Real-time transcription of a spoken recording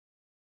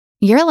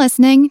You're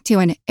listening to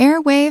an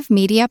Airwave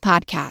Media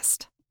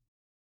Podcast.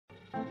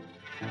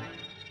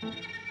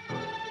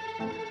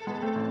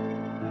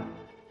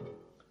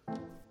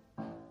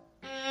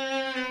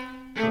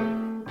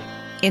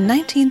 In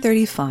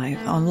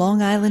 1935, on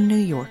Long Island, New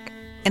York,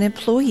 an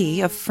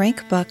employee of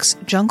Frank Buck's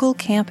Jungle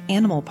Camp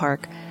Animal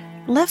Park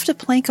left a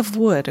plank of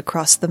wood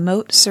across the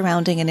moat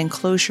surrounding an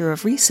enclosure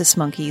of rhesus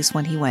monkeys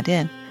when he went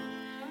in.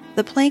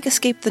 The plank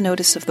escaped the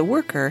notice of the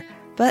worker,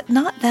 but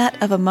not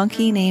that of a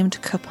monkey named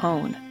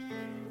Capone.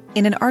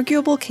 In an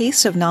arguable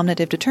case of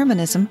nominative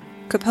determinism,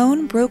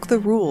 Capone broke the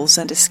rules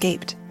and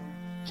escaped.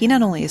 He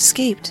not only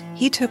escaped,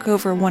 he took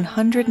over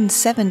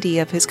 170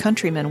 of his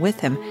countrymen with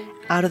him,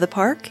 out of the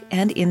park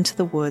and into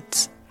the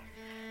woods.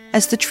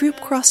 As the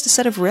troop crossed a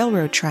set of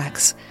railroad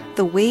tracks,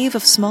 the wave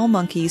of small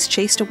monkeys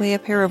chased away a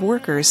pair of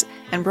workers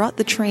and brought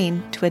the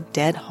train to a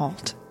dead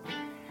halt.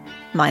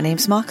 My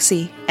name's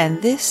Moxie,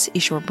 and this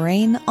is your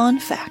Brain on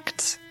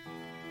Facts.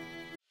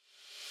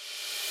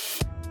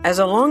 As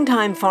a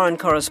longtime foreign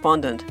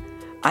correspondent,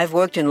 I've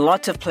worked in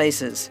lots of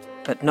places,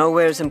 but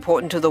nowhere as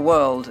important to the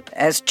world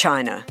as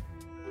China.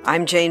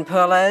 I'm Jane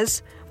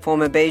Perlez,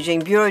 former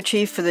Beijing bureau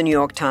chief for the New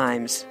York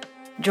Times.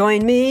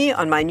 Join me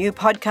on my new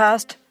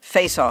podcast,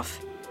 Face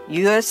Off,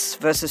 U.S.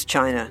 versus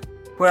China,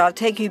 where I'll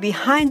take you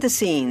behind the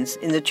scenes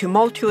in the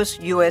tumultuous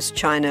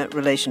U.S.-China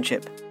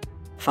relationship.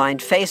 Find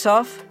Face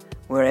Off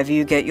wherever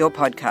you get your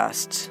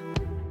podcasts.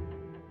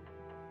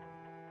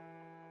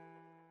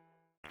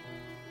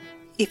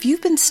 If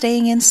you've been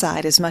staying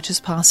inside as much as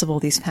possible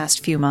these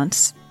past few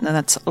months, and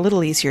that's a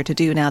little easier to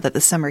do now that the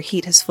summer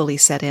heat has fully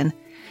set in,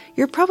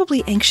 you're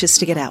probably anxious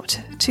to get out,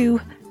 to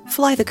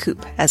fly the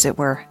coop, as it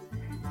were.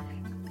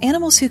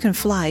 Animals who can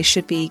fly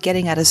should be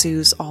getting out of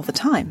zoos all the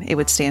time, it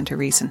would stand to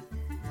reason.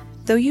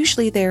 Though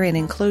usually they're in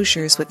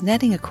enclosures with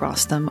netting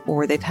across them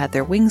or they've had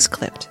their wings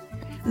clipped.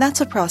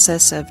 That's a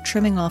process of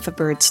trimming off a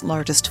bird's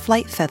largest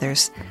flight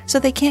feathers so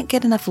they can't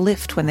get enough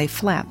lift when they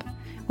flap,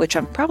 which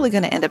I'm probably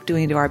going to end up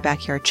doing to our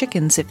backyard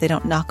chickens if they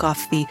don't knock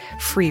off the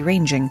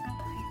free-ranging.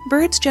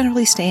 Birds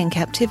generally stay in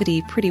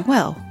captivity pretty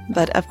well,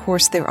 but of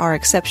course there are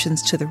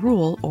exceptions to the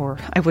rule, or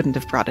I wouldn't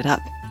have brought it up.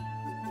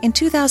 In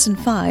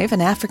 2005,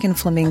 an African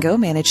flamingo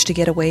managed to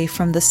get away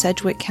from the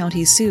Sedgwick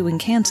County Zoo in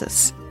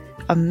Kansas.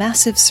 A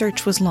massive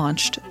search was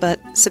launched, but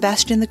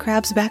Sebastian the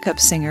Crab's backup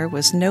singer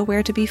was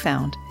nowhere to be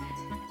found.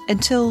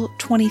 Until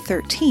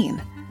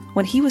 2013,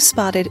 when he was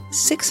spotted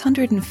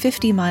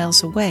 650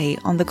 miles away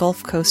on the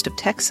Gulf Coast of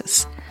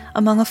Texas,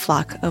 among a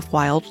flock of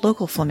wild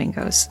local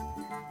flamingos.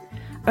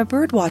 A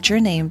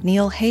birdwatcher named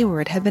Neil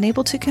Hayward had been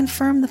able to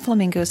confirm the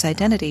flamingo's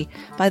identity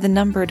by the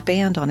numbered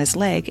band on his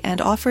leg and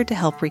offered to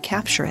help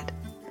recapture it.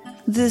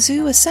 The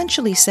zoo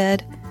essentially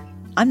said,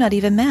 "I'm not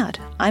even mad,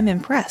 I'm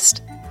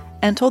impressed,"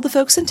 and told the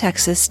folks in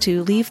Texas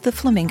to leave the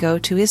flamingo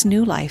to his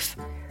new life,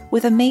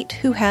 with a mate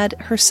who had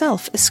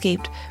herself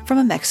escaped from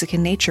a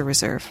Mexican nature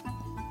reserve.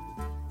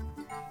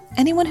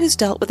 Anyone who's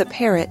dealt with a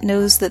parrot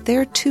knows that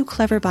they're too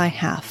clever by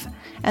half,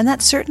 and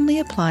that certainly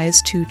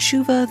applies to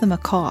Chuva the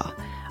macaw,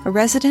 a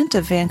resident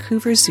of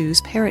Vancouver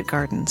Zoo's parrot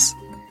gardens.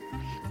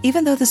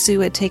 Even though the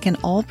zoo had taken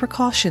all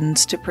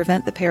precautions to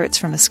prevent the parrots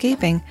from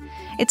escaping,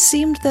 it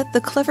seemed that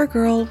the clever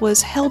girl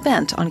was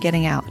hell-bent on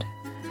getting out.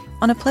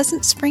 On a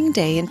pleasant spring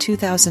day in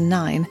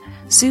 2009,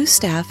 zoo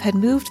staff had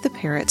moved the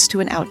parrots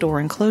to an outdoor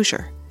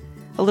enclosure.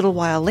 A little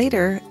while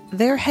later,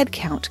 their head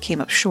count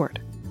came up short.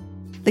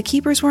 The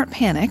keepers weren't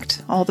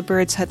panicked, all the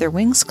birds had their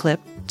wings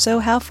clipped, so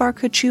how far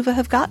could Chuva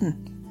have gotten?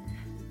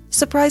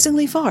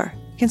 Surprisingly far,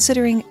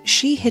 considering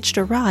she hitched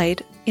a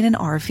ride in an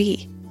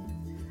RV.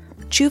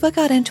 Chuva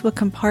got into a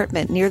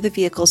compartment near the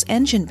vehicle's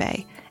engine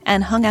bay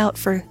and hung out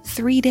for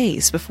 3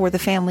 days before the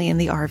family in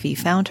the RV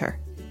found her.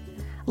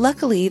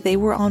 Luckily, they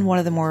were on one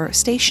of the more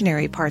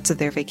stationary parts of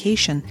their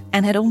vacation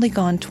and had only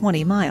gone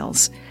 20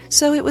 miles,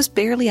 so it was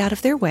barely out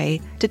of their way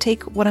to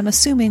take what I'm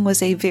assuming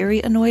was a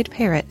very annoyed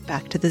parrot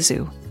back to the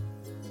zoo.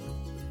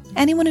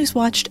 Anyone who's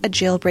watched a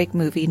jailbreak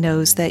movie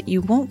knows that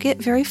you won't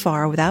get very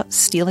far without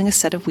stealing a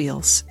set of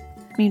wheels.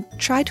 I mean,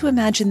 try to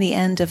imagine the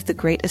end of The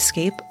Great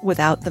Escape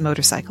without the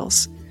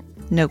motorcycles.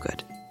 No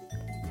good.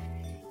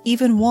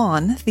 Even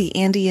Juan, the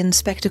Andean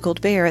spectacled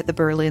bear at the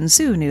Berlin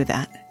Zoo, knew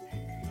that.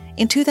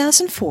 In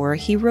 2004,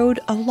 he rode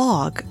a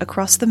log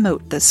across the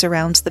moat that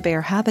surrounds the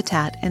bear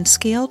habitat and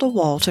scaled a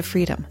wall to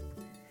freedom.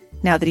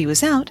 Now that he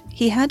was out,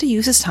 he had to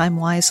use his time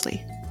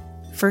wisely.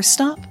 First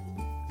stop,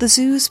 the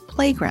zoo's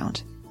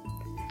playground.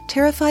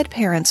 Terrified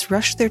parents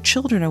rushed their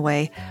children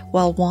away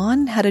while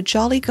Juan had a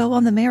jolly go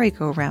on the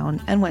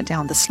merry-go-round and went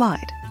down the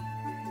slide.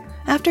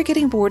 After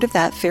getting bored of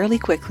that fairly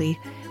quickly,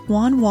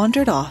 Juan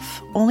wandered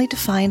off, only to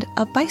find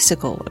a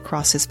bicycle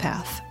across his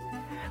path.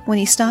 When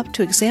he stopped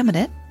to examine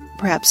it,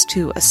 perhaps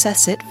to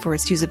assess it for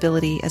its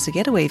usability as a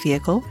getaway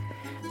vehicle,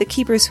 the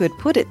keepers who had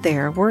put it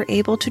there were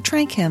able to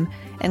trank him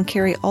and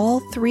carry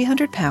all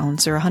 300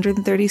 pounds or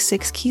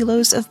 136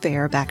 kilos of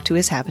bear back to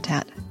his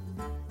habitat.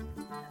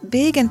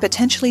 Big and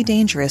potentially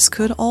dangerous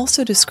could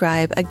also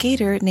describe a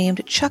gator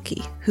named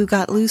Chucky, who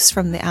got loose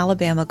from the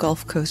Alabama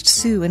Gulf Coast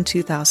Zoo in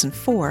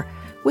 2004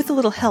 with a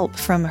little help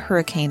from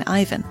Hurricane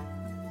Ivan.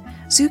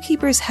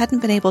 Zookeepers hadn't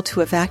been able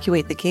to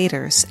evacuate the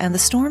gators, and the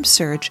storm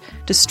surge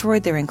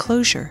destroyed their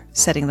enclosure,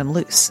 setting them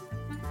loose.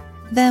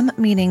 Them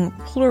meaning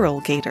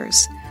plural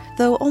gators,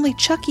 though only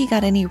Chucky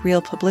got any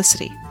real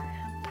publicity,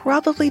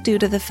 probably due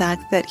to the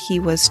fact that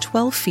he was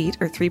 12 feet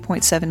or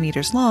 3.7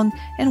 meters long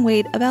and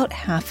weighed about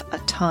half a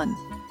ton.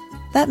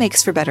 That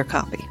makes for better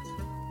copy.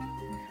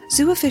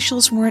 Zoo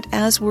officials weren't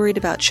as worried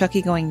about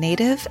Chucky going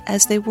native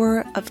as they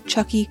were of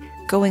Chucky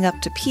going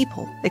up to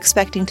people,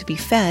 expecting to be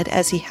fed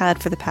as he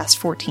had for the past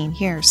 14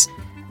 years,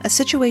 a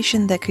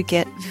situation that could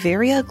get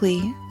very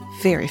ugly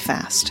very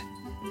fast.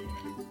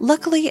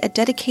 Luckily, a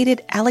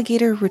dedicated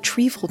alligator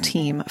retrieval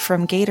team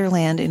from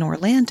Gatorland in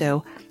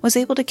Orlando was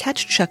able to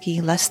catch Chucky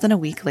less than a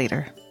week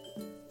later.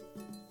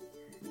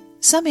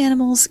 Some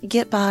animals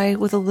get by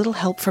with a little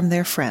help from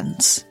their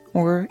friends,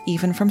 or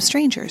even from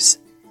strangers.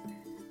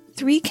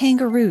 3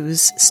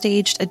 kangaroos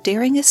staged a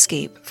daring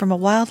escape from a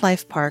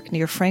wildlife park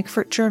near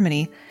Frankfurt,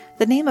 Germany,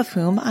 the name of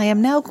whom I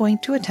am now going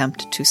to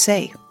attempt to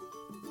say.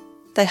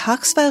 Die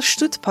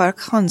Haxweiler-Stadtpark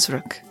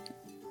Hunsrück.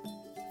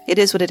 It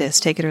is what it is,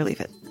 take it or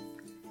leave it.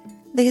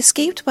 They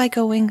escaped by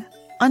going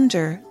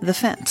under the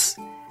fence,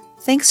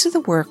 thanks to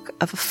the work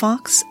of a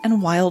fox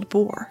and wild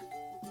boar.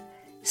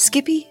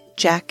 Skippy,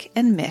 Jack,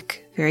 and Mick,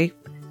 very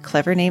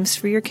clever names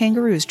for your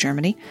kangaroos,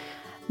 Germany,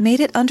 made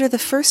it under the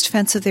first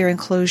fence of their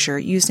enclosure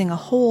using a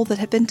hole that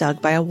had been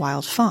dug by a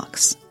wild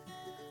fox.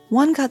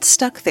 1 got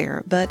stuck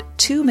there, but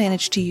 2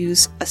 managed to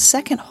use a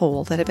second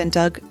hole that had been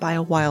dug by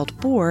a wild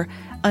boar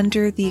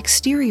under the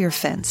exterior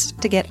fence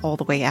to get all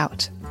the way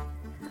out.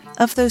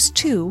 Of those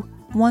 2,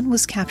 1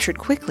 was captured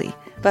quickly,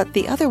 but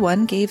the other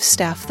one gave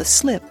staff the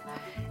slip,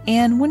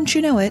 and wouldn't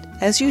you know it,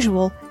 as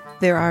usual,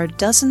 there are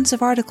dozens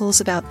of articles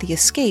about the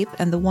escape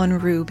and the one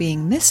roo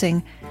being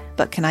missing,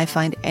 but can I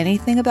find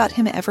anything about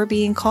him ever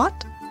being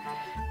caught?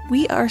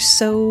 We are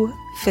so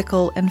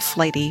fickle and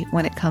flighty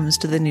when it comes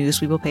to the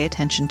news we will pay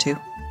attention to,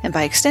 and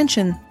by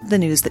extension, the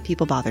news that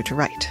people bother to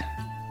write.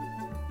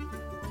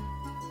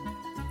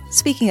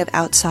 Speaking of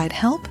outside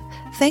help,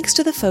 thanks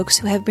to the folks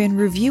who have been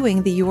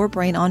reviewing the Your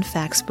Brain on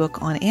Facts book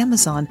on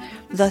Amazon,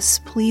 thus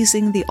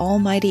pleasing the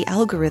almighty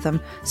algorithm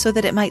so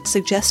that it might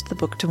suggest the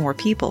book to more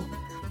people.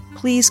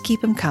 Please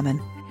keep them coming.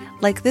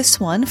 Like this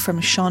one from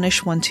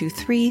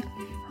Shawnish123,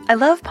 I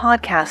love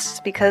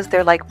podcasts because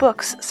they're like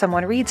books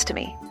someone reads to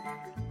me.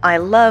 I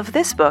love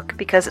this book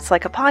because it's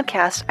like a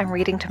podcast I'm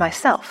reading to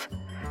myself.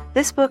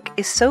 This book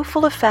is so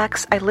full of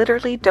facts I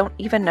literally don't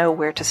even know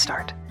where to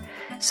start.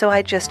 So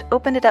I just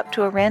opened it up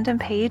to a random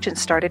page and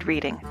started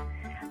reading.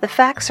 The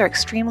facts are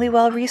extremely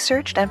well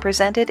researched and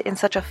presented in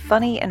such a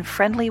funny and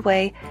friendly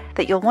way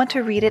that you'll want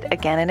to read it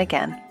again and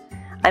again.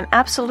 I'm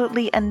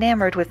absolutely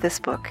enamored with this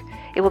book.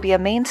 It will be a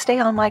mainstay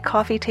on my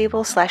coffee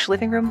table /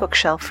 living room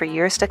bookshelf for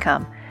years to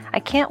come. I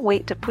can't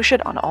wait to push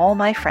it on all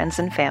my friends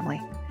and family.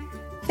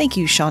 Thank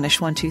you,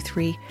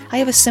 Shawnish123. I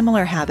have a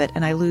similar habit,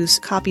 and I lose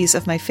copies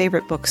of my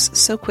favorite books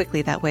so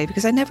quickly that way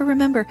because I never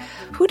remember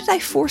who did I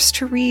force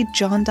to read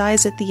John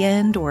Dies at the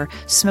End or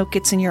Smoke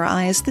Gets in Your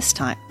Eyes this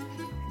time.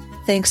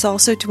 Thanks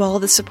also to all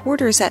the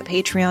supporters at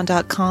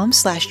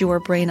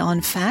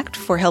patreon.com/yourbrainonfact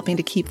for helping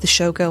to keep the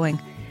show going.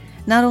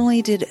 Not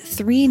only did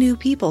 3 new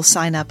people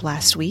sign up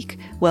last week,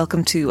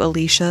 welcome to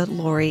Alicia,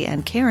 Lori,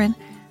 and Karen,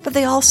 but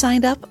they all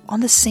signed up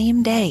on the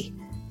same day.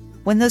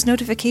 When those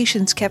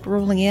notifications kept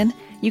rolling in,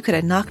 you could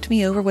have knocked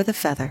me over with a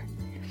feather.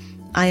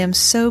 I am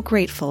so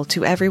grateful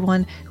to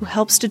everyone who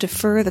helps to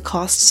defer the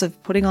costs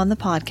of putting on the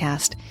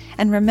podcast,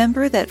 and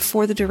remember that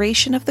for the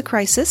duration of the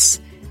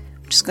crisis,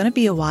 which is going to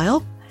be a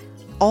while,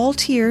 all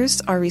tiers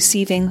are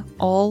receiving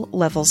all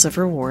levels of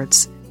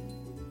rewards.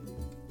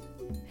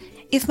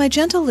 If my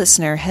gentle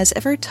listener has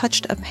ever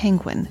touched a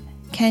penguin,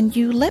 can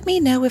you let me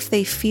know if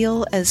they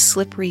feel as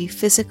slippery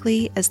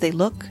physically as they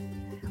look?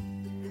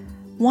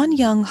 One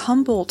young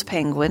Humboldt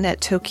penguin at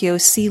Tokyo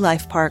Sea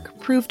Life Park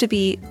proved to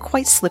be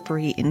quite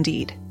slippery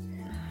indeed.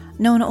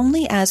 Known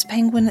only as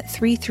Penguin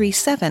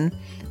 337,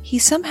 he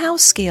somehow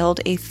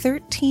scaled a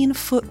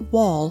 13-foot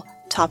wall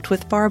topped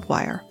with barbed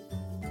wire.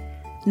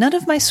 None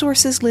of my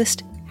sources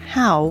list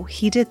how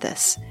he did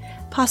this,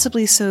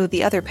 possibly so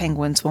the other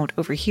penguins won't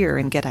overhear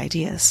and get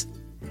ideas.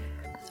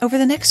 Over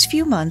the next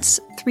few months,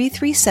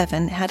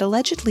 337 had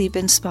allegedly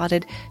been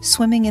spotted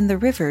swimming in the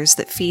rivers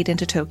that feed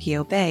into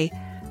Tokyo Bay,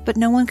 but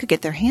no one could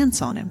get their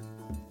hands on him.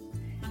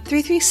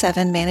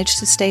 337 managed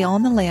to stay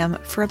on the lam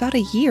for about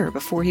a year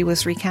before he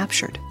was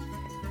recaptured.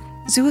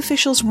 Zoo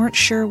officials weren't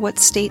sure what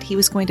state he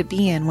was going to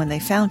be in when they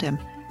found him,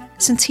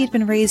 since he'd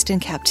been raised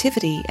in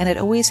captivity and had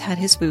always had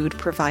his food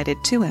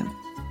provided to him.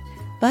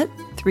 But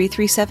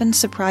 337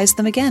 surprised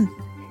them again.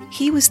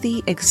 He was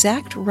the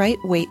exact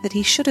right weight that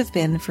he should have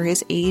been for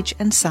his age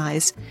and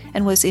size,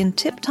 and was in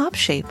tip-top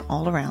shape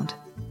all around.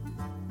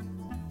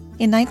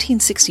 In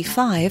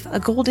 1965, a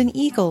golden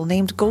eagle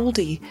named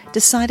Goldie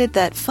decided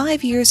that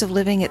 5 years of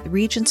living at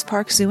Regent's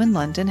Park Zoo in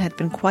London had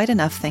been quite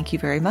enough, thank you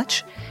very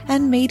much,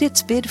 and made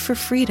its bid for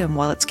freedom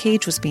while its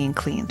cage was being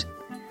cleaned.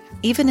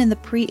 Even in the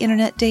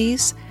pre-internet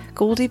days,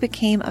 Goldie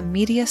became a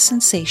media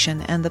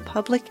sensation and the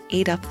public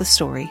ate up the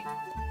story.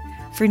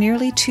 For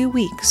nearly 2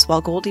 weeks,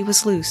 while Goldie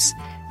was loose,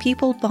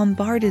 people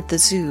bombarded the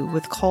zoo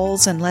with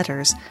calls and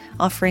letters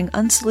offering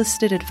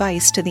unsolicited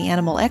advice to the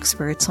animal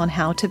experts on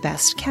how to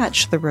best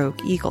catch the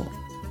rogue eagle.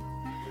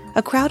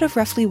 A crowd of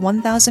roughly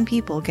 1,000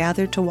 people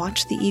gathered to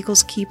watch the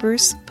eagle's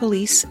keepers,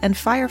 police, and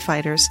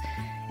firefighters,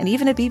 and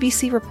even a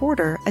BBC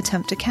reporter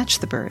attempt to catch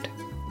the bird.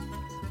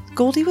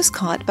 Goldie was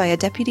caught by a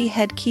deputy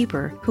head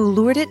keeper who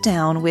lured it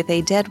down with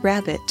a dead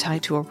rabbit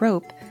tied to a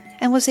rope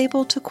and was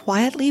able to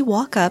quietly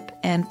walk up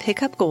and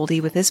pick up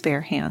Goldie with his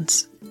bare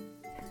hands.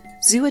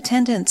 Zoo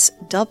attendance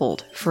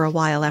doubled for a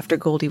while after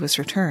Goldie was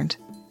returned.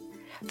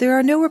 There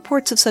are no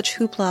reports of such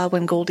hoopla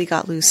when Goldie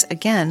got loose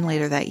again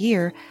later that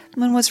year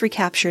and was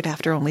recaptured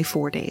after only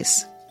 4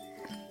 days.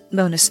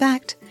 Bonus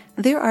fact,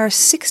 there are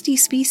 60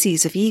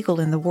 species of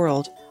eagle in the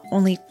world,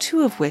 only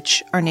 2 of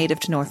which are native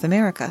to North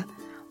America: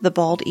 the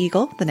bald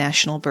eagle, the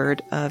national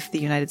bird of the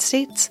United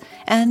States,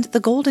 and the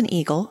golden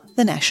eagle,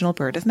 the national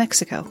bird of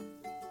Mexico.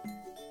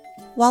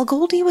 While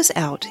Goldie was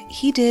out,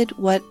 he did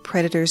what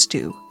predators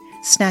do,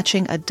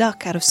 snatching a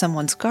duck out of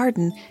someone's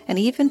garden and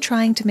even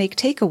trying to make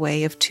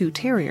takeaway of 2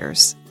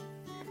 terriers.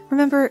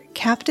 Remember,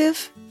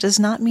 captive does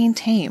not mean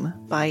tame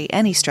by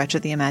any stretch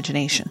of the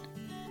imagination.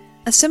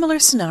 A similar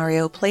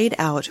scenario played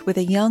out with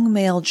a young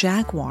male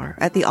jaguar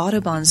at the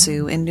Audubon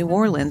Zoo in New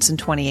Orleans in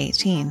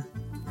 2018.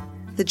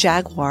 The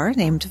jaguar,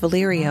 named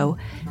Valerio,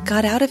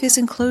 got out of his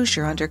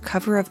enclosure under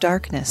cover of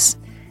darkness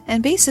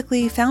and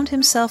basically found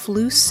himself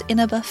loose in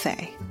a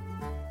buffet.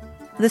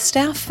 The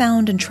staff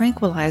found and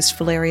tranquilized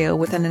Valerio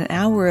within an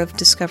hour of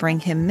discovering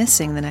him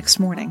missing the next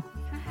morning.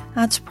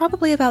 That's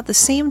probably about the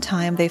same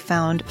time they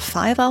found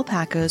 5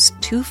 alpacas,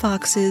 2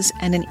 foxes,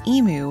 and an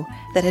emu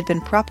that had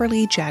been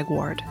properly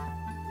jaguared.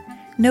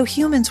 No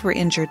humans were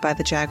injured by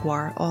the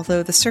jaguar,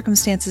 although the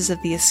circumstances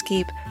of the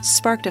escape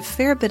sparked a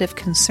fair bit of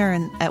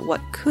concern at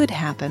what could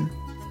happen.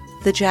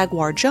 The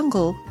jaguar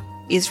jungle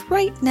is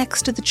right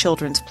next to the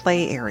children's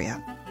play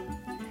area.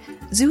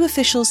 Zoo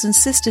officials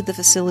insisted the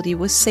facility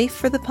was safe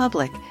for the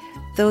public,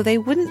 though they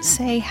wouldn't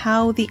say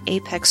how the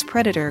apex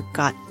predator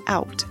got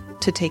out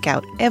to take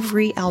out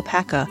every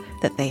alpaca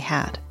that they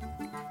had.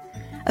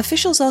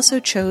 Officials also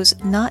chose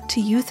not to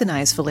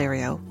euthanize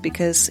Valerio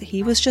because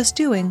he was just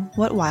doing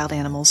what wild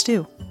animals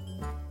do.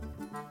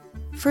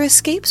 For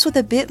escapes with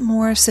a bit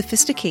more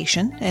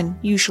sophistication and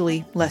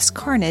usually less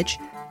carnage,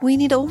 we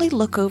need only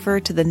look over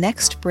to the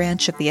next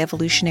branch of the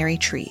evolutionary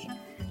tree,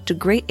 to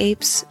great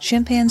apes,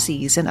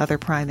 chimpanzees, and other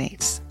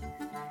primates.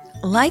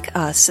 Like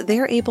us,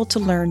 they're able to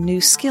learn new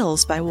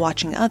skills by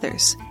watching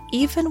others,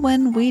 even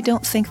when we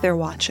don't think they're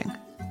watching.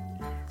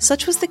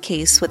 Such was the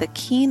case with a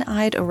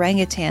keen-eyed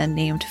orangutan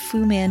named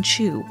Fu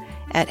Manchu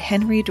at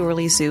Henry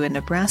Dorley Zoo in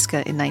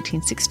Nebraska in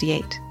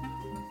 1968.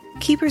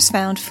 Keepers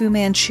found Fu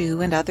Manchu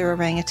and other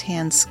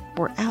orangutans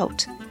were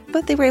out,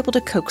 but they were able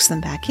to coax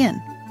them back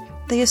in.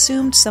 They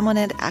assumed someone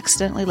had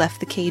accidentally left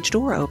the cage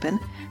door open,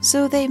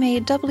 so they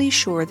made doubly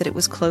sure that it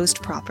was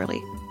closed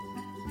properly.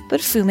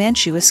 But Fu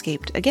Manchu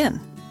escaped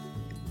again.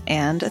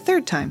 And a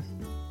third time.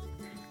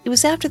 It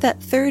was after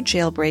that third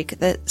jailbreak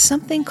that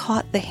something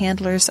caught the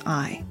handler's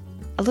eye.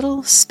 A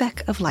little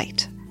speck of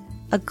light,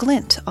 a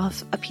glint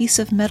off a piece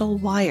of metal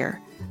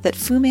wire that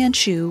Fu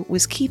Manchu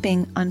was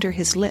keeping under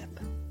his lip.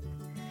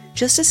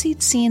 Just as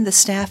he'd seen the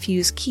staff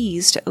use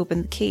keys to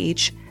open the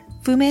cage,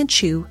 Fu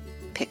Manchu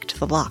picked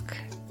the lock.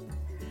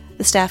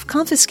 The staff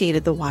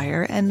confiscated the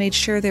wire and made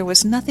sure there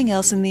was nothing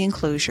else in the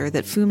enclosure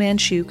that Fu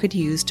Manchu could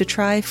use to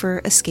try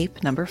for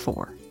escape number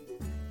 4.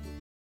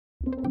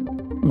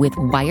 With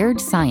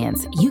Wired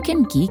Science, you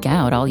can geek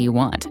out all you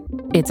want.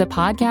 It's a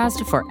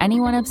podcast for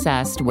anyone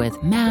obsessed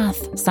with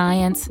math,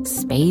 science,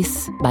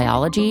 space,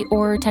 biology,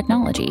 or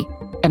technology.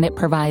 And it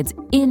provides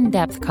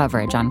in-depth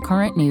coverage on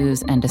current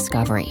news and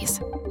discoveries.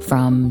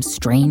 From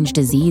strange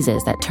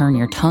diseases that turn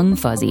your tongue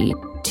fuzzy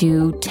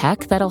to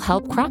tech that'll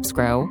help crops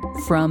grow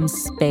from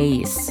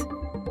space.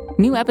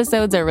 New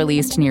episodes are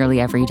released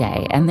nearly every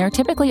day, and they're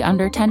typically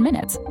under 10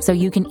 minutes, so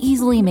you can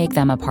easily make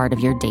them a part of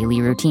your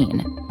daily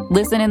routine.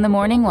 Listen in the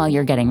morning while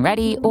you're getting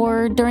ready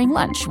or during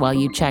lunch while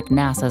you check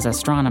NASA's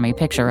astronomy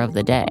picture of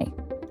the day.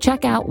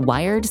 Check out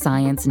Wired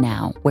Science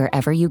now,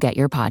 wherever you get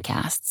your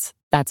podcasts.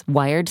 That's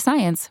Wired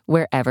Science,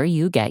 wherever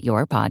you get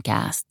your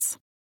podcasts.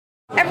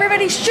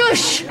 Everybody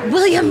shush!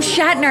 William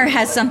Shatner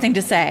has something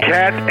to say.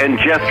 Cat and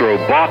Jethro,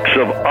 box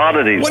of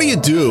oddities. What do you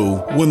do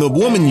when the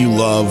woman you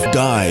love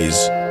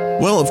dies?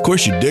 Well, of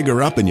course you dig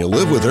her up and you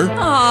live with her.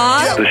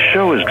 Aww. The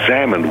show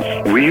examines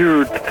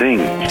weird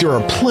things. There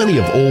are plenty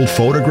of old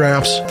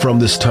photographs from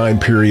this time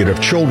period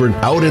of children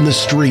out in the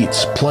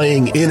streets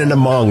playing in and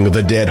among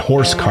the dead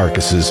horse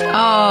carcasses.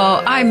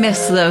 Oh, I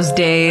miss those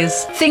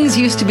days. Things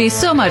used to be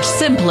so much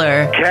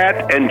simpler.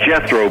 Cat and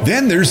Jethro.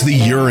 Then there's the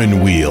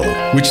urine wheel,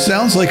 which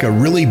sounds like a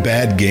really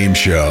bad game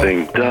show.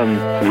 Thing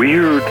done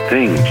weird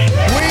things.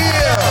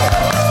 Wheel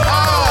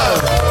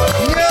of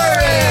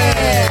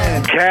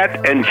urine!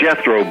 Cat and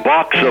Jethro,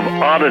 Box of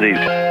Oddities.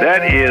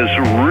 That is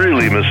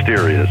really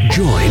mysterious.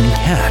 Join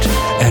Cat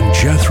and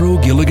Jethro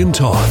Gilligan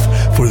Toth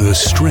for the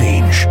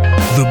strange,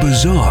 the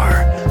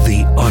bizarre,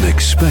 the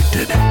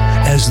unexpected,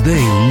 as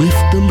they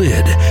lift the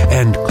lid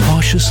and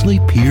cautiously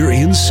peer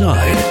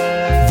inside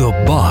the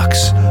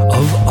Box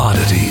of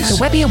Oddities. The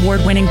Webby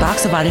Award-winning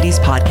Box of Oddities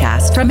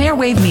podcast from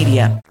Airwave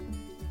Media.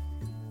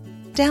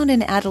 Down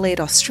in Adelaide,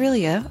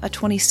 Australia, a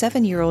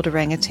 27-year-old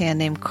orangutan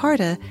named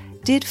Carta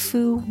did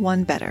Foo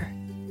one better.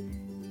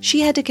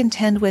 She had to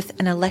contend with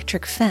an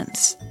electric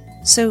fence,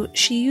 so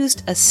she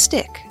used a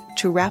stick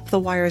to wrap the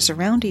wires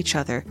around each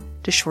other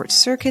to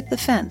short-circuit the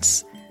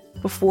fence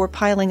before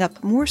piling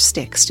up more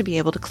sticks to be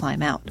able to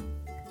climb out.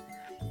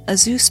 A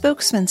zoo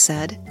spokesman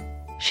said,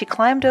 "She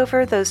climbed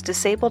over those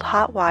disabled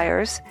hot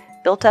wires,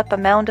 built up a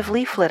mound of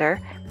leaf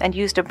litter, and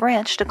used a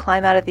branch to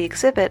climb out of the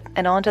exhibit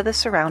and onto the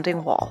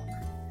surrounding wall."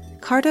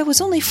 Carta was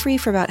only free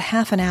for about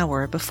half an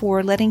hour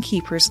before letting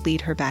keepers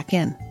lead her back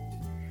in.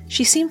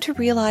 She seemed to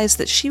realize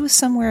that she was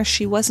somewhere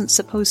she wasn't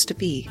supposed to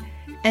be,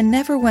 and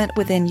never went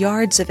within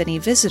yards of any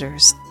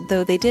visitors,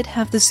 though they did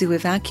have the zoo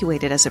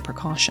evacuated as a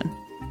precaution.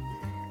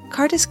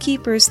 Carta's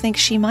keepers think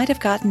she might have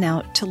gotten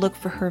out to look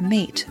for her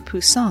mate,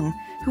 Pusung,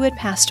 who had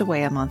passed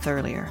away a month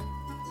earlier.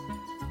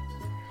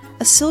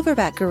 A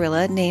silverback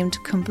gorilla named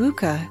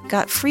Kumbuka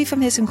got free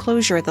from his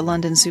enclosure at the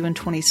London Zoo in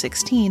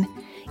 2016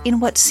 in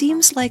what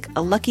seems like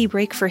a lucky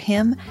break for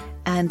him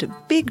and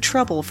big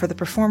trouble for the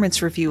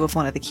performance review of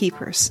one of the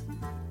keepers.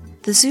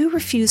 The zoo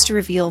refused to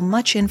reveal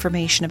much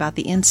information about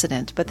the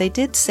incident, but they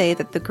did say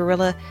that the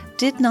gorilla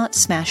did not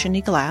smash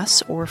any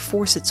glass or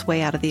force its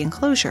way out of the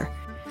enclosure.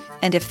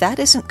 And if that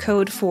isn't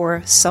code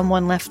for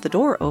someone left the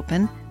door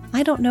open,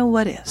 I don't know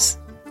what is.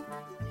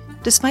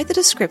 Despite the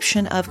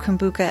description of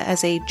Kumbuka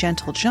as a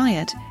gentle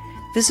giant,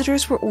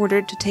 visitors were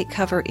ordered to take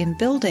cover in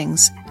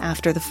buildings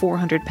after the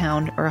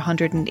 400-pound or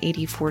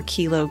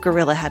 184-kilo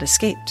gorilla had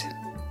escaped.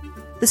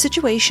 The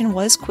situation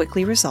was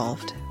quickly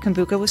resolved.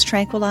 Kumbuka was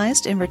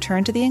tranquilized and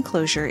returned to the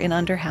enclosure in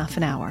under half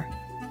an hour.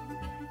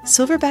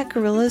 Silverback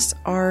gorillas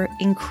are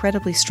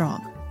incredibly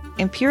strong,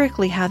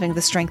 empirically having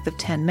the strength of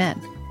 10 men.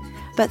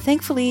 But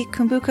thankfully,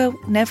 Kumbuka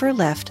never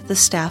left the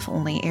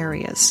staff-only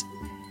areas.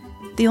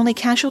 The only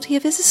casualty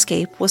of his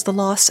escape was the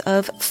loss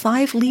of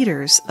 5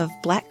 liters of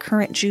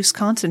blackcurrant juice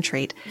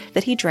concentrate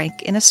that he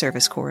drank in a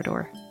service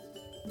corridor.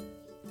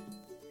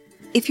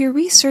 If you're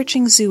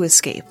researching zoo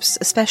escapes,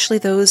 especially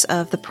those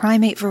of the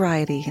primate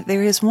variety,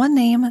 there is one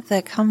name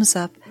that comes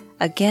up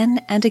again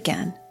and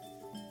again: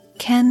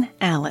 Ken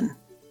Allen.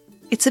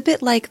 It's a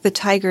bit like the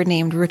tiger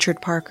named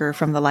Richard Parker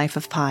from The Life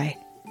of Pi.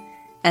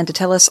 And to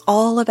tell us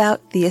all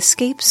about the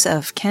escapes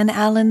of Ken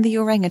Allen the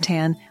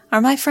orangutan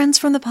are my friends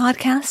from the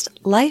podcast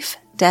Life,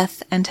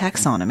 Death, and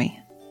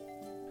Taxonomy.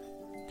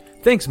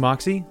 Thanks,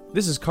 Moxie.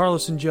 This is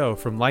Carlos and Joe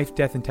from Life,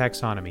 Death, and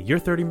Taxonomy, your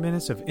 30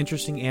 minutes of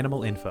interesting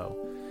animal info.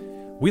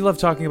 We love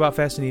talking about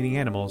fascinating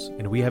animals,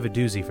 and we have a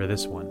doozy for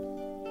this one.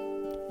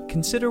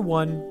 Consider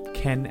one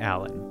Ken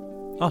Allen,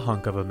 a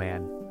hunk of a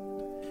man.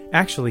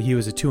 Actually, he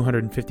was a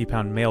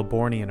 250-pound male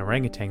Bornean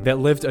orangutan that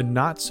lived a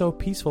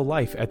not-so-peaceful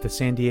life at the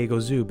San Diego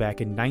Zoo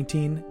back in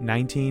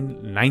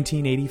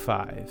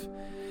 1985.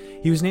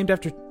 He was named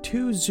after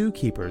 2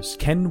 zookeepers,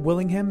 Ken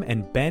Willingham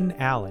and Ben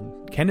Allen,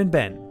 Ken and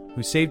Ben,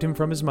 who saved him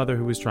from his mother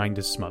who was trying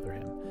to smother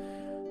him.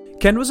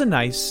 Ken was a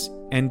nice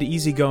and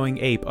easygoing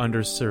ape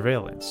under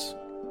surveillance.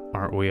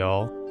 Aren't we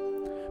all?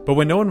 But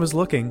when no one was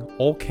looking,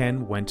 old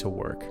Ken went to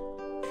work.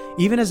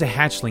 Even as a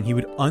hatchling, he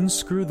would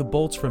unscrew the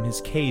bolts from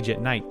his cage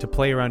at night to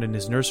play around in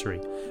his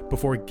nursery,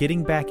 before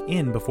getting back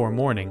in before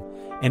morning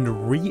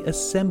and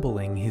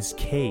reassembling his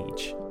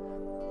cage.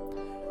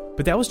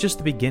 But that was just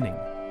the beginning.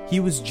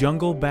 He was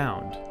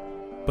jungle-bound,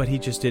 but he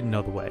just didn't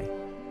know the way.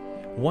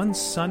 One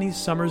sunny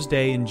summer's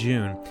day in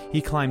June,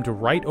 he climbed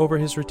right over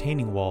his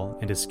retaining wall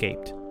and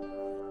escaped.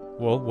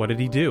 Well, what did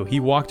he do? He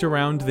walked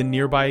around the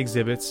nearby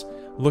exhibits,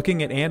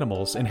 looking at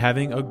animals and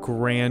having a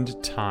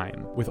grand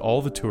time with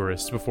all the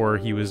tourists before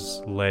he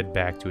was led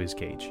back to his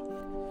cage.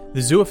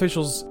 The zoo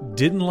officials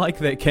didn't like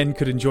that Ken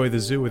could enjoy the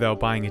zoo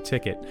without buying a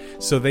ticket,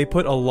 so they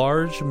put a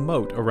large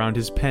moat around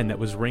his pen that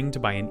was ringed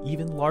by an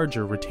even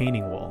larger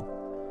retaining wall.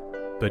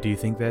 But do you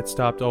think that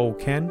stopped old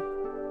Ken?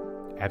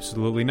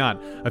 Absolutely not.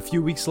 A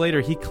few weeks later,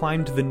 he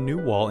climbed the new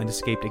wall and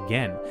escaped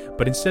again,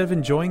 but instead of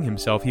enjoying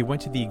himself, he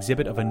went to the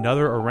exhibit of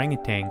another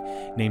orangutan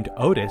named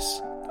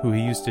Otis, who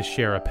he used to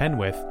share a pen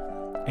with,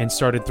 and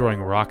started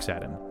throwing rocks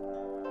at him.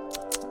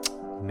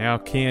 Now,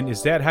 Ken,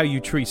 is that how you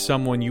treat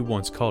someone you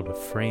once called a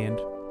friend?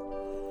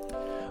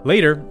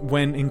 Later,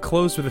 when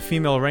enclosed with a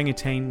female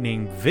orangutan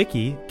named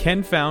Vicky,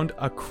 Ken found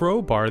a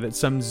crowbar that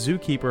some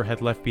zookeeper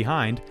had left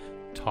behind,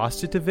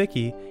 tossed it to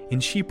Vicky,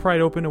 and she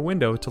pried open a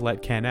window to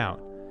let Ken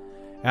out.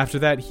 After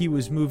that, he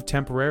was moved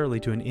temporarily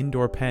to an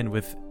indoor pen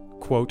with,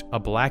 quote, a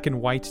black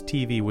and white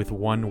TV with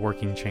one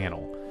working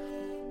channel.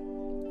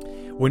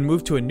 When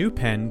moved to a new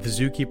pen, the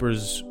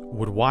zookeepers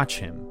would watch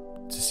him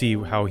to see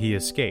how he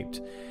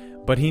escaped,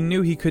 but he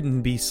knew he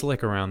couldn't be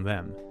slick around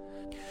them.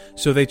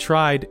 So they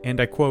tried, and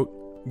I quote,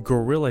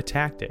 guerrilla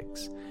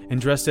tactics,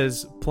 and dressed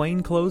as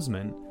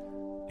plainclothesmen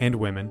and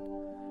women,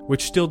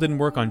 which still didn't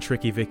work on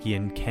Tricky Vicky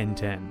and Ken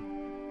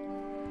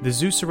 10. The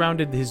zoo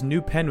surrounded his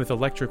new pen with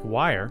electric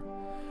wire,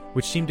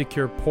 which seemed to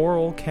cure poor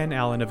old Ken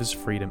Allen of his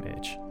freedom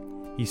itch.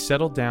 He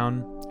settled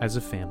down as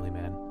a family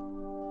man.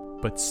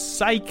 But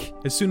psych!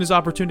 As soon as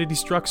opportunity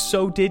struck,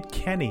 so did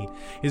Kenny.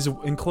 His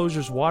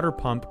enclosure's water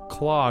pump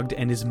clogged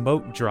and his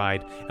moat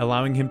dried,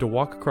 allowing him to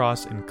walk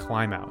across and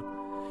climb out.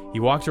 He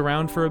walked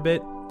around for a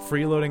bit,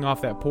 freeloading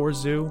off that poor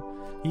zoo.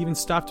 He even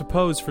stopped to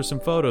pose for some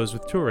photos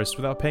with tourists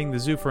without paying the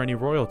zoo for any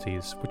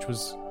royalties, which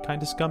was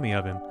kinda scummy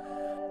of him.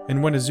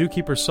 And when a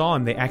zookeeper saw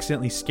him, they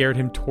accidentally scared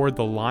him toward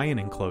the lion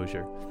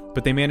enclosure,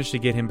 but they managed to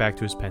get him back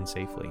to his pen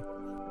safely.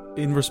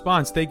 In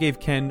response, they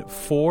gave Ken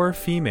 4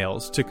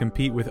 females to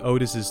compete with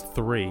Otis's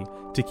 3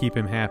 to keep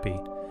him happy.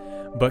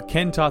 But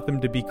Ken taught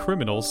them to be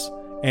criminals,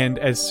 and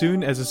as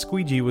soon as a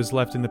squeegee was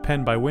left in the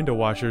pen by window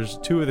washers,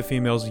 2 of the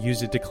females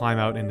used it to climb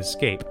out and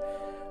escape.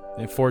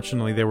 And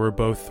fortunately, they were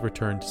both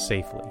returned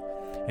safely.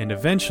 And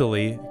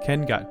eventually,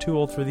 Ken got too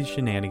old for these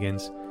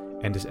shenanigans,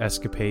 and his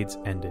escapades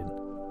ended.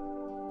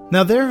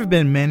 Now, there have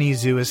been many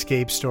zoo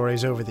escape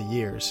stories over the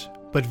years,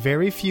 but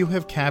very few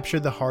have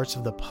captured the hearts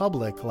of the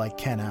public like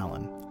Ken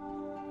Allen.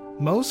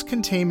 Most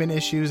containment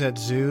issues at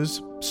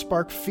zoos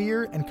spark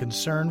fear and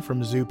concern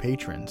from zoo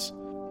patrons.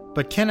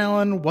 But Ken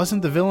Allen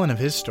wasn't the villain of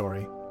his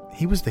story.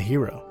 He was the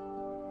hero.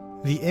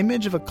 The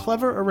image of a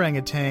clever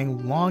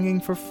orangutan longing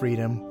for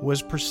freedom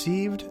was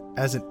perceived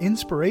as an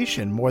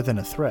inspiration more than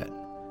a threat.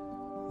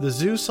 The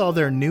zoo saw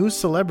their new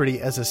celebrity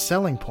as a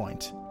selling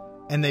point,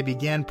 and they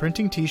began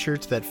printing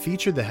t-shirts that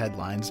featured the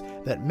headlines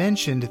that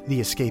mentioned the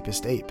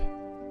escapist ape.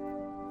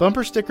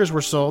 Bumper stickers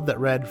were sold that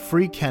read,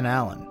 "Free Ken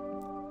Allen."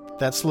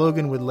 That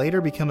slogan would later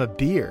become a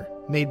beer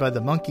made by the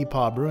Monkey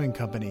Paw Brewing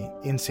Company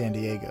in San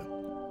Diego.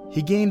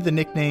 He gained the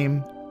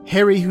nickname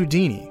Harry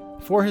Houdini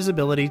for his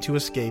ability to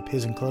escape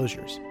his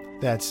enclosures.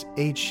 That's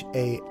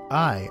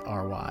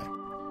H-A-I-R-Y.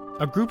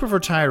 A group of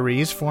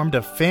retirees formed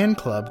a fan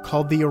club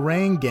called the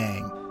Orang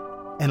Gang,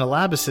 and a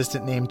lab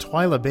assistant named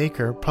Twyla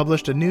Baker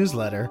published a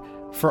newsletter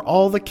for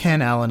all the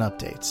Ken Allen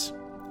updates.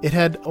 It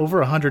had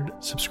over 100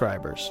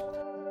 subscribers.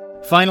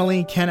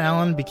 Finally, Ken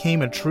Allen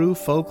became a true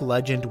folk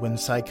legend when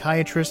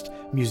psychiatrist,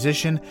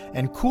 musician,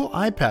 and cool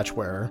eye patch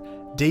wearer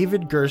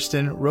David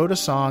Gersten wrote a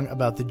song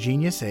about the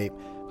genius ape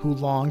who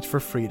longed for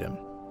freedom.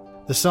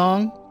 The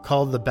song,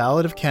 called The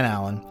Ballad of Ken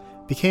Allen,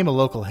 became a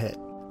local hit.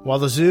 While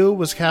the zoo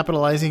was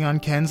capitalizing on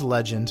Ken's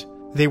legend,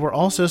 they were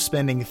also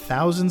spending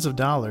thousands of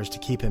dollars to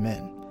keep him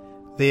in.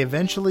 They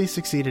eventually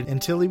succeeded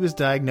until he was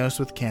diagnosed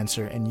with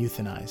cancer and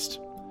euthanized.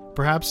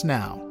 Perhaps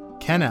now,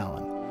 Ken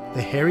Allen,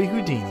 the Harry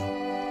Houdini,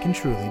 can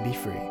truly be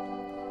free.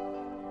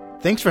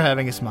 Thanks for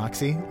having us,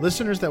 Moxie.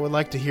 Listeners that would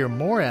like to hear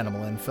more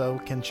animal info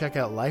can check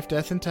out Life,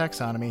 Death, and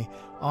Taxonomy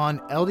on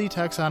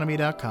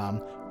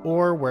ldtaxonomy.com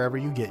or wherever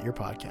you get your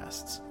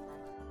podcasts.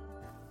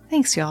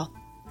 Thanks, y'all.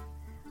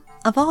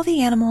 Of all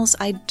the animals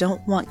I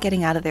don't want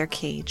getting out of their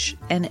cage,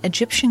 an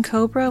Egyptian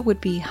cobra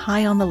would be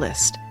high on the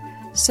list.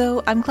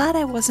 So I'm glad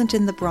I wasn't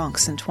in the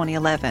Bronx in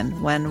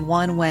 2011 when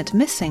one went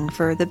missing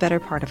for the better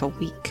part of a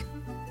week.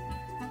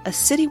 A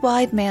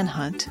citywide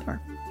manhunt,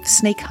 or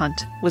snake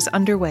hunt, was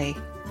underway.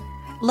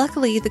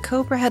 Luckily, the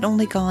cobra had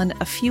only gone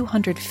a few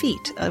hundred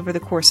feet over the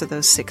course of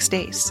those 6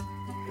 days.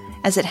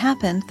 As it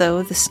happened,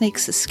 though, the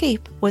snake's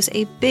escape was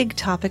a big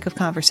topic of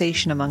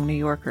conversation among New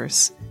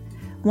Yorkers.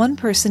 One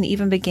person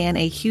even began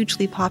a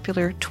hugely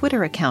popular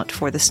Twitter account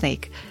for the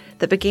snake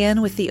that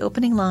began with the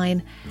opening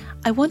line,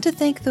 "I want to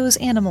thank those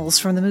animals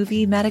from the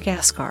movie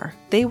Madagascar.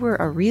 They were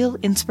a real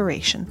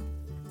inspiration."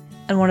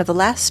 And one of the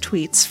last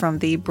tweets from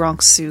the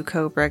Bronx Zoo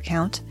Cobra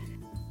account,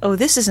 "Oh,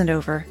 this isn't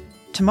over.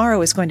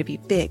 Tomorrow is going to be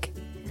big.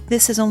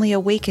 This has only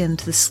awakened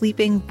the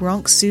sleeping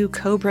Bronx Zoo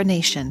Cobra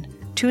Nation.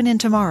 Tune in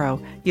tomorrow.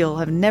 You'll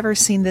have never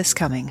seen this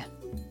coming."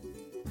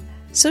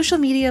 Social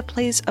media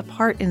plays a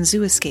part in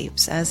zoo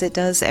escapes, as it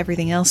does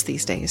everything else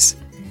these days.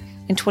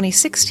 In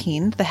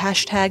 2016, the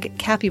hashtag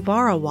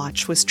Capybara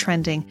Watch was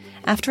trending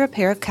after a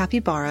pair of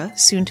capybara,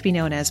 soon to be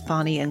known as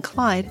Bonnie and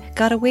Clyde,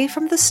 got away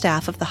from the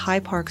staff of the High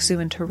Park Zoo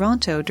in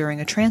Toronto during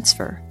a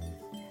transfer.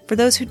 For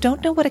those who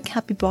don't know what a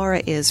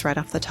capybara is right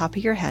off the top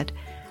of your head,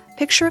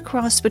 picture a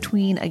cross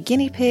between a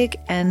guinea pig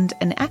and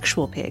an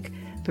actual pig,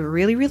 but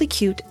really, really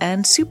cute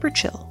and super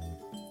chill.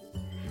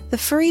 The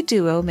furry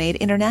duo made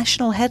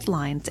international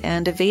headlines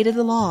and evaded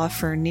the law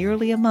for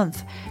nearly a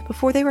month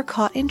before they were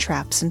caught in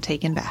traps and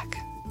taken back.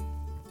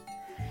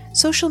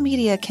 Social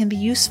media can be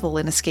useful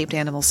in escaped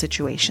animal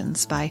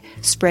situations by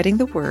spreading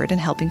the word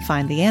and helping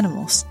find the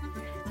animals.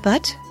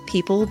 But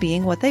people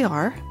being what they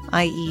are,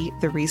 i.e.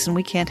 the reason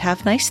we can't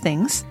have nice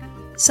things,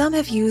 some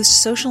have used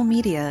social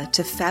media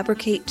to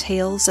fabricate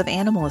tales of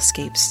animal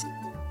escapes,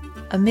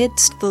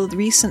 amidst the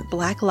recent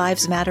Black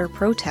Lives Matter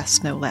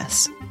protests, no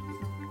less.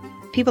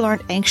 People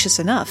aren't anxious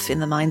enough in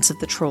the minds of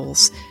the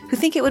trolls, who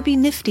think it would be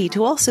nifty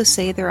to also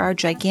say there are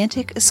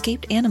gigantic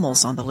escaped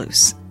animals on the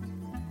loose.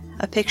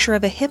 A picture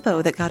of a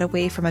hippo that got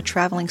away from a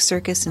traveling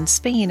circus in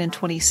Spain in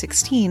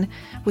 2016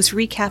 was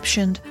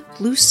recaptioned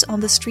 "Loose on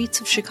the Streets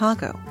of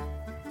Chicago."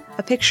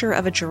 A picture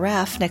of a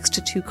giraffe next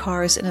to 2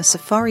 cars in a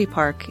safari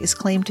park is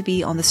claimed to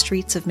be on the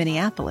streets of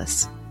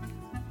Minneapolis.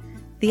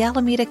 The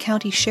Alameda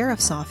County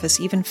Sheriff's Office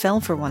even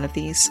fell for one of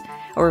these,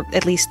 or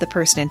at least the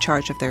person in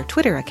charge of their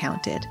Twitter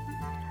account did.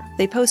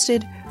 They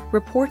posted,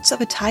 "Reports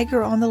of a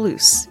tiger on the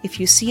loose. If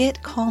you see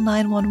it, call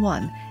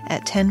 911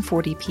 at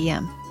 10:40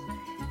 p.m.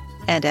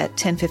 And at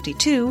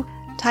 10:52,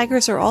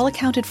 tigers are all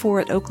accounted for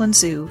at Oakland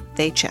Zoo.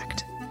 They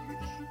checked.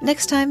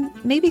 Next time,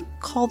 maybe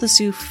call the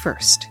zoo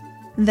first,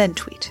 then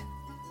tweet."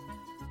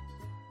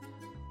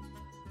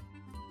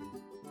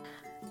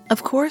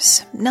 Of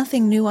course,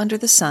 nothing new under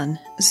the sun.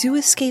 Zoo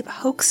escape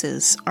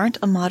hoaxes aren't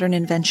a modern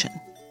invention.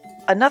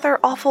 Another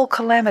awful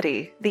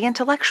calamity the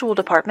intellectual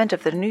department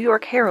of the New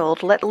York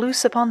Herald let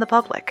loose upon the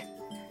public.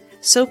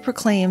 So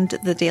proclaimed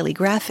the Daily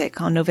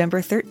Graphic on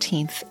November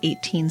 13th,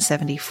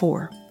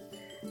 1874.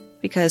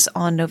 Because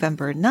on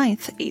November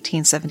 9th,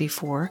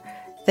 1874,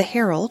 the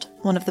Herald,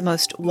 one of the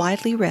most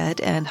widely read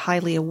and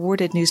highly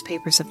awarded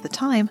newspapers of the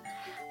time,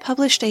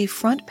 published a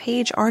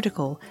front-page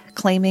article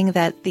claiming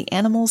that the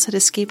animals had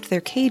escaped their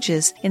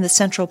cages in the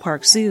Central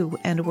Park Zoo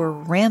and were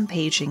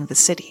rampaging the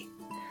city.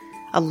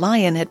 A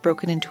lion had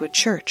broken into a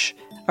church,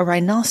 a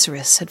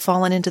rhinoceros had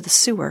fallen into the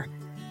sewer,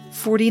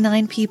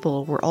 49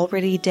 people were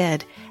already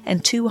dead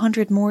and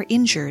 200 more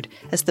injured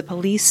as the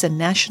police and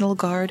National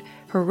Guard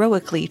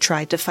heroically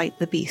tried to fight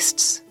the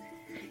beasts.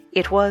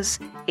 It was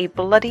a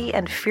bloody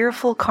and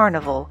fearful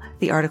carnival,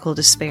 the article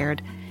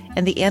despaired,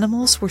 and the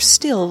animals were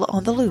still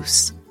on the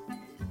loose.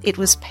 It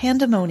was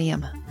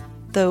pandemonium,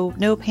 though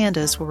no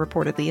pandas were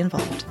reportedly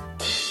involved.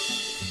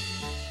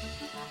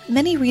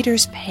 Many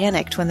readers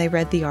panicked when they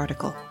read the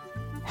article.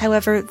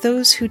 However,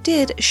 those who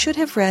did should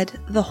have read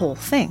the whole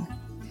thing.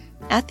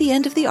 At the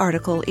end of the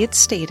article, it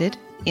stated,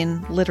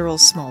 in literal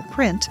small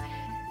print,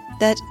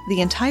 that the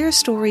entire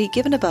story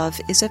given above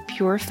is a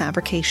pure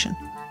fabrication.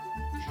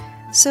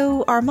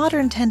 So our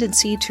modern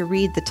tendency to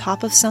read the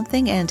top of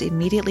something and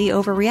immediately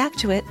overreact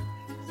to it,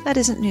 that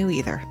isn't new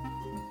either.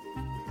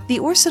 The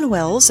Orson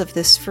Welles of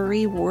this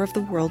furry War of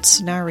the Worlds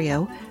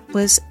scenario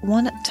was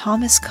one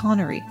Thomas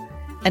Connery,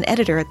 an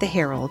editor at the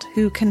Herald,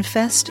 who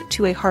confessed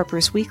to a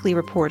Harper's Weekly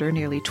reporter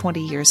nearly 20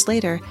 years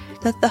later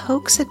that the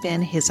hoax had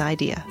been his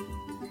idea.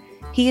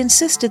 He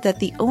insisted that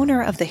the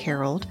owner of the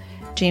Herald,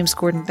 James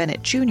Gordon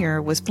Bennett Jr.,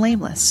 was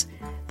blameless,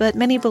 but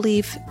many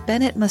believe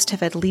Bennett must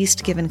have at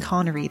least given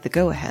Connery the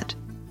go-ahead.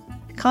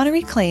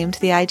 Connery claimed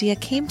the idea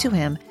came to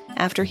him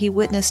after he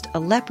witnessed a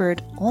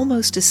leopard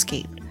almost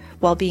escape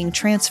while being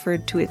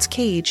transferred to its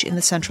cage in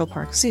the Central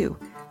Park Zoo,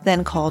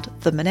 then called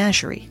the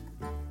Menagerie.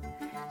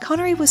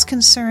 Connery was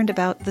concerned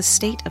about the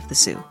state of the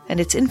zoo and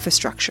its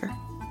infrastructure.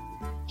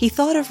 He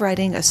thought of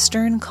writing a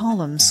stern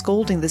column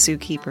scolding the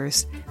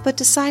zookeepers, but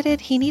decided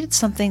he needed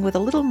something with a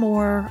little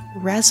more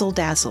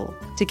razzle-dazzle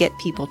to get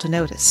people to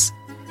notice.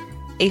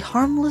 A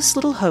harmless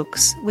little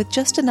hoax with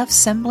just enough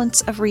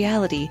semblance of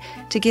reality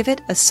to give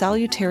it a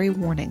salutary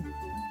warning.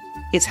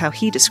 It's how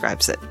he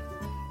describes it.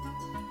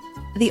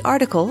 The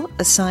article,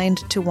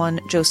 assigned to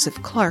one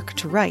Joseph Clark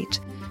to write,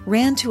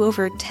 ran to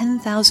over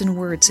 10,000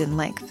 words in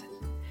length.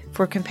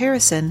 For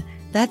comparison,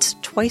 that's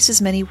twice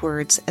as many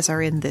words as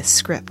are in this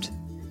script.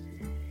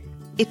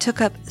 It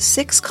took up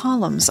 6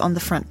 columns on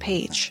the front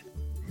page.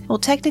 Well,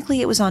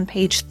 technically it was on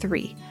page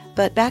 3,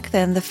 but back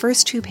then the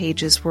first 2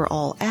 pages were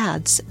all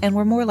ads and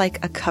were more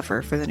like a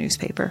cover for the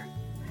newspaper.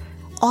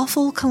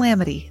 "Awful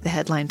calamity," the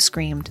headline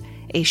screamed.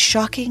 "A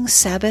shocking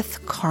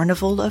Sabbath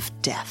carnival of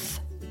death."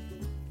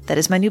 That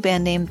is my new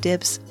band name,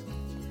 Dibs.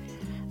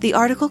 The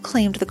article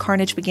claimed the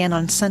carnage began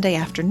on Sunday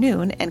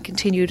afternoon and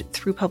continued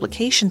through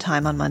publication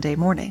time on Monday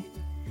morning.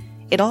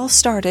 It all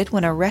started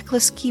when a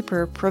reckless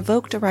keeper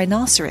provoked a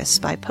rhinoceros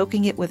by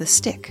poking it with a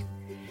stick.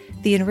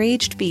 The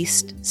enraged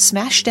beast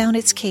smashed down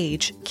its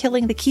cage,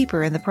 killing the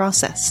keeper in the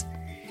process.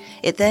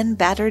 It then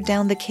battered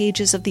down the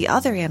cages of the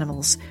other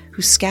animals,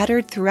 who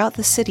scattered throughout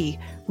the city,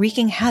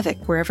 wreaking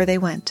havoc wherever they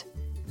went.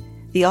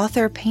 The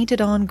author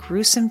painted on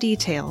gruesome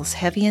details,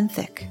 heavy and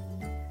thick.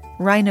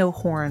 Rhino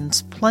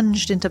horns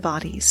plunged into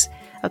bodies,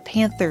 a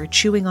panther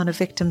chewing on a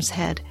victim's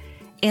head,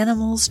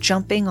 animals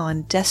jumping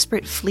on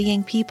desperate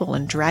fleeing people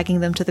and dragging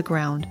them to the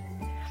ground.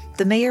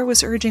 The mayor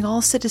was urging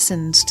all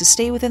citizens to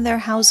stay within their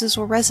houses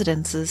or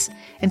residences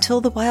until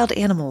the wild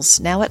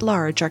animals, now at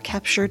large, are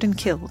captured and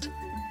killed.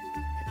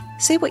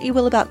 Say what you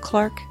will about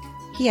Clark,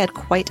 he had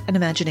quite an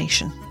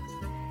imagination.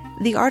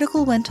 The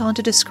article went on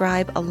to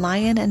describe a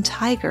lion and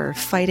tiger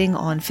fighting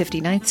on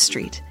 59th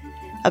Street,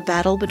 a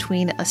battle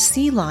between a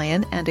sea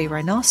lion and a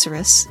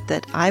rhinoceros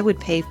that I would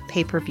pay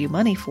pay-per-view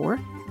money for,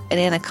 an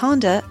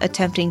anaconda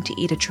attempting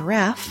to eat a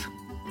giraffe,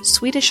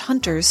 Swedish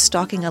hunters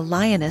stalking a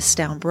lioness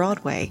down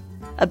Broadway,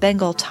 a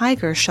Bengal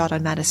tiger shot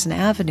on Madison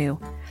Avenue,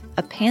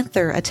 a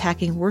panther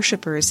attacking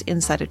worshippers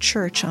inside a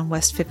church on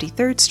West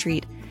 53rd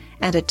Street,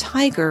 and a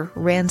tiger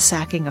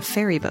ransacking a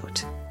ferry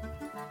boat.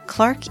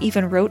 Clark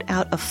even wrote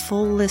out a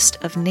full list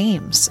of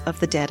names of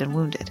the dead and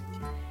wounded.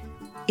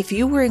 If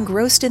you were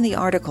engrossed in the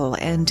article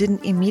and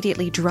didn't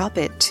immediately drop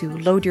it to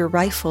load your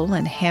rifle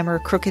and hammer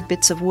crooked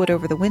bits of wood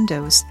over the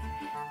windows,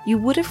 you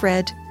would have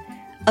read,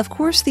 Of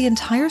course, the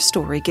entire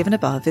story given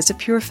above is a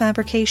pure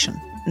fabrication.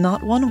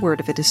 Not one word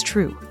of it is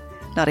true.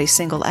 Not a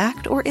single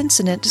act or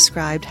incident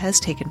described has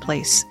taken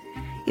place.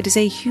 It is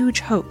a huge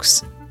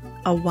hoax,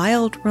 a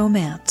wild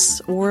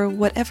romance, or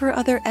whatever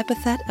other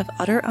epithet of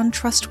utter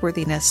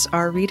untrustworthiness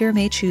our reader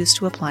may choose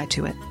to apply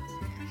to it.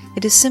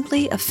 It is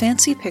simply a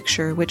fancy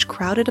picture which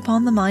crowded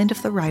upon the mind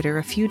of the writer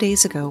a few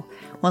days ago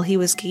while he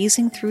was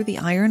gazing through the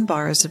iron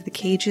bars of the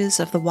cages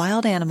of the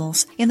wild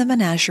animals in the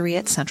menagerie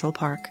at Central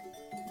Park.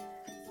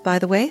 By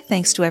the way,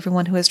 thanks to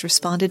everyone who has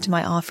responded to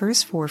my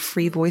offers for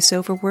free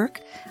voiceover work.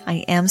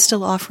 I am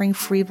still offering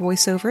free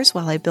voiceovers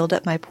while I build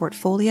up my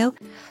portfolio.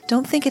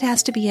 Don't think it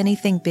has to be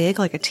anything big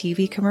like a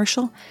TV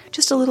commercial.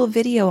 Just a little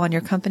video on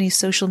your company's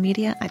social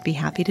media I'd be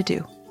happy to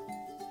do.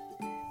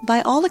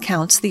 By all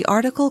accounts, the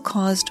article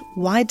caused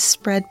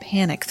widespread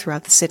panic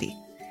throughout the city.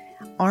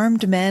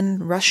 Armed men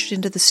rushed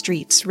into the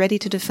streets, ready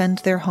to defend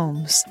their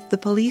homes. The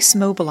police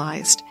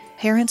mobilized.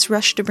 Parents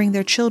rushed to bring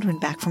their children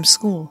back from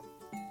school.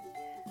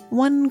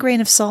 One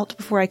grain of salt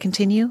before I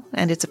continue,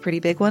 and it's a pretty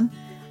big one.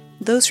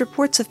 Those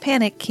reports of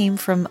panic came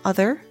from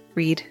other,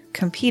 read,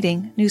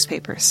 competing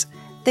newspapers.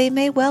 They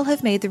may well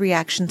have made the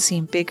reaction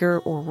seem bigger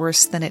or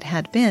worse than it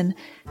had been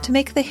to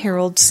make the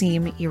Herald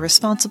seem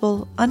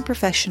irresponsible,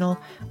 unprofessional,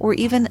 or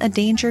even a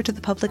danger to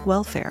the public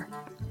welfare.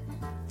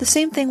 The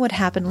same thing would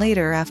happen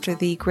later after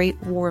the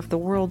Great War of the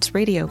Worlds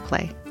radio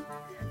play.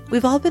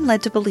 We've all been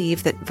led to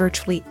believe that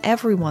virtually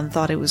everyone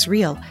thought it was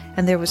real,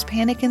 and there was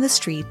panic in the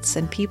streets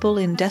and people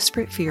in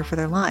desperate fear for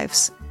their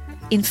lives.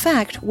 In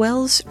fact,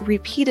 Wells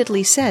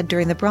repeatedly said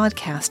during the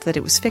broadcast that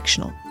it was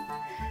fictional.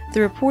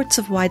 The reports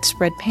of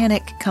widespread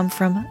panic come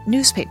from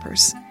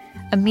newspapers,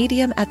 a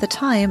medium at the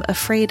time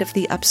afraid of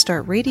the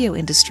upstart radio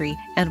industry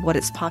and what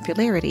its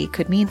popularity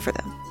could mean for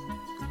them.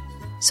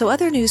 So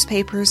other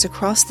newspapers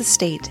across the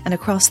state and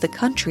across the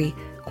country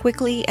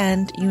quickly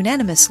and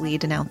unanimously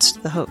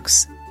denounced the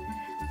hoax.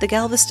 The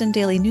Galveston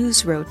Daily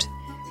News wrote,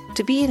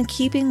 "To be in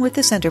keeping with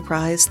this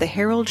enterprise, the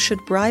Herald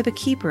should bribe a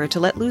keeper to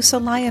let loose a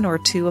lion or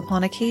two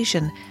upon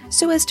occasion,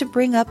 so as to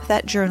bring up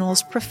that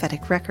journal's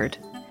prophetic record.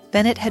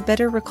 Bennett had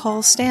better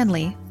recall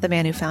Stanley, the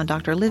man who found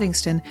Dr.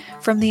 Livingston,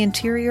 from the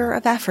interior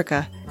of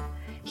Africa.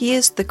 He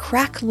is the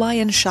crack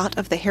lion shot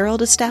of the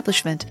Herald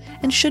establishment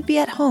and should be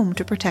at home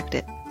to protect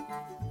it."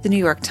 The New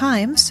York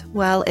Times,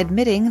 while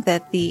admitting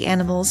that the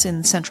animals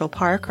in Central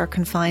Park are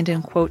confined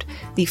in, quote,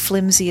 "the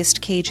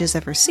flimsiest cages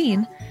ever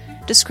seen,"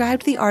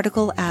 described the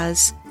article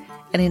as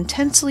an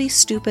intensely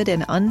stupid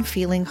and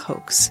unfeeling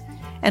hoax,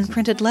 and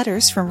printed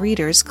letters from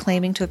readers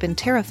claiming to have been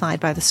terrified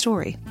by the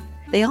story.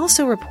 They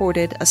also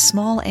reported a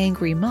small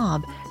angry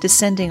mob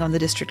descending on the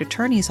district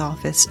attorney's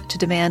office to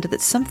demand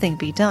that something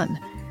be done,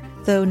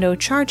 though no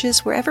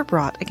charges were ever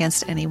brought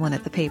against anyone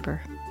at the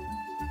paper.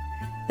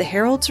 The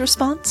Herald's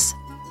response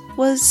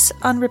was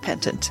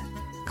unrepentant,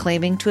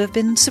 claiming to have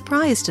been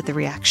surprised at the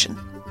reaction.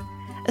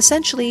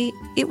 Essentially,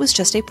 it was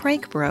just a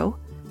prank, bro,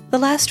 the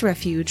last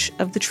refuge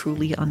of the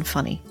truly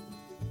unfunny.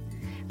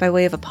 By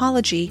way of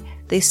apology,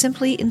 they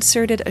simply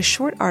inserted a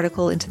short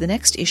article into the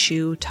next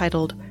issue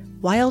titled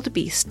 "Wild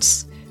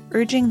Beasts,"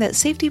 urging that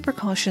safety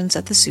precautions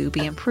at the zoo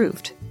be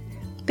improved.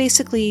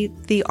 Basically,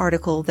 the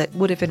article that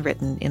would have been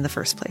written in the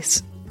first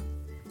place.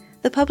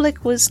 The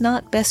public was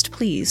not best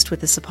pleased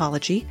with this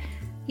apology,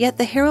 yet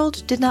the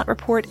Herald did not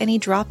report any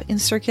drop in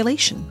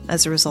circulation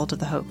as a result of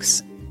the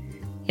hoax.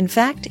 In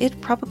fact,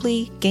 it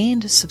probably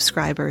gained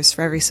subscribers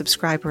for every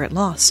subscriber it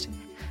lost,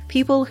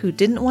 people who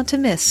didn't want to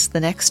miss the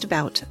next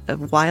bout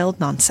of wild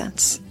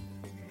nonsense.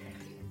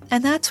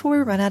 And that's where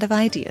we run out of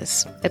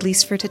ideas, at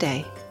least for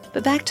today.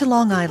 But back to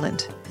Long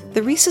Island.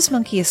 The rhesus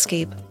monkey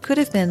escape could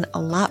have been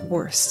a lot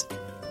worse.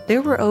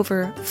 There were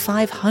over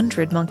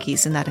 500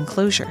 monkeys in that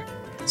enclosure,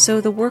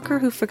 so the worker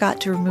who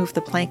forgot to remove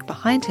the plank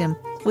behind him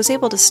was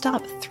able to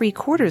stop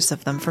 3/4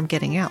 of them from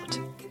getting out.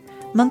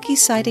 Monkey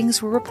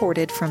sightings were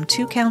reported from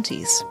 2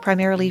 counties,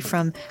 primarily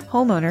from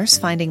homeowners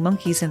finding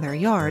monkeys in their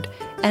yard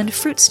and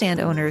fruit stand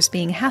owners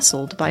being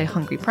hassled by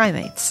hungry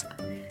primates.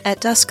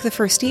 At dusk the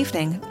first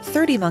evening,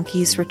 30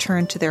 monkeys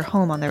returned to their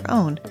home on their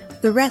own.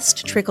 The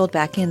rest trickled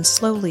back in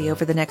slowly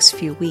over the next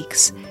few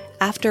weeks,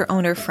 after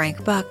owner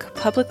Frank Buck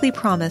publicly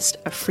promised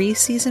a free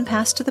season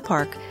pass to the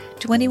park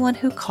to anyone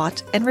who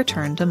caught and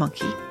returned a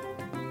monkey.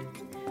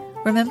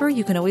 Remember,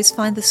 you can always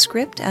find the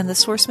script and the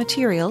source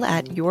material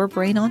at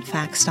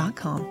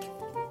yourbrainonfacts.com.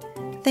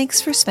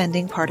 Thanks for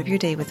spending part of your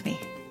day with me,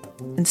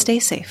 and stay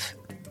safe.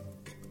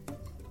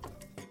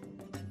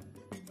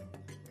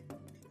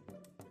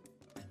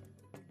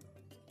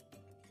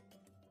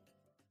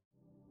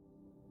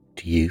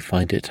 Do you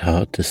find it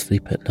hard to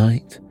sleep at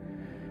night?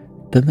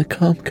 Then the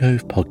Calm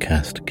Cove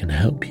podcast can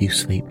help you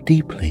sleep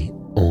deeply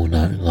all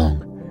night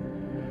long.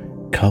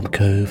 Calm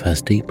Cove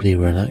has deeply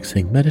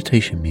relaxing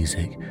meditation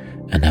music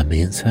and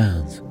ambient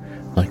sounds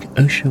like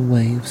ocean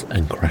waves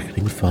and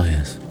crackling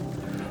fires.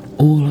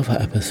 All of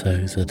our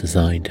episodes are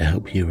designed to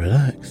help you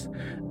relax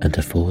and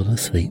to fall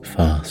asleep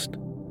fast.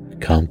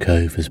 Calm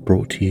Cove is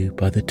brought to you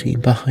by the team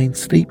behind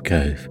Sleep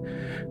Cove,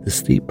 the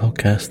sleep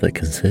podcast that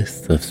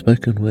consists of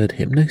spoken word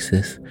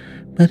hypnosis,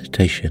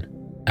 meditation,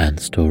 and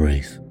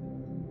stories.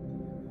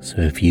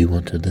 So if you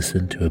want to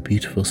listen to a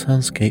beautiful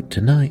soundscape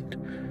tonight,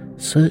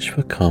 search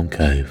for Calm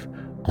Cove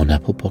on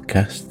Apple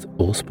Podcasts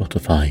or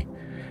Spotify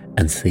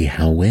and see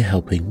how we're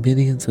helping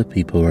millions of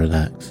people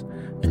relax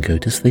and go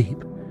to sleep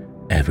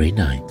every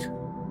night.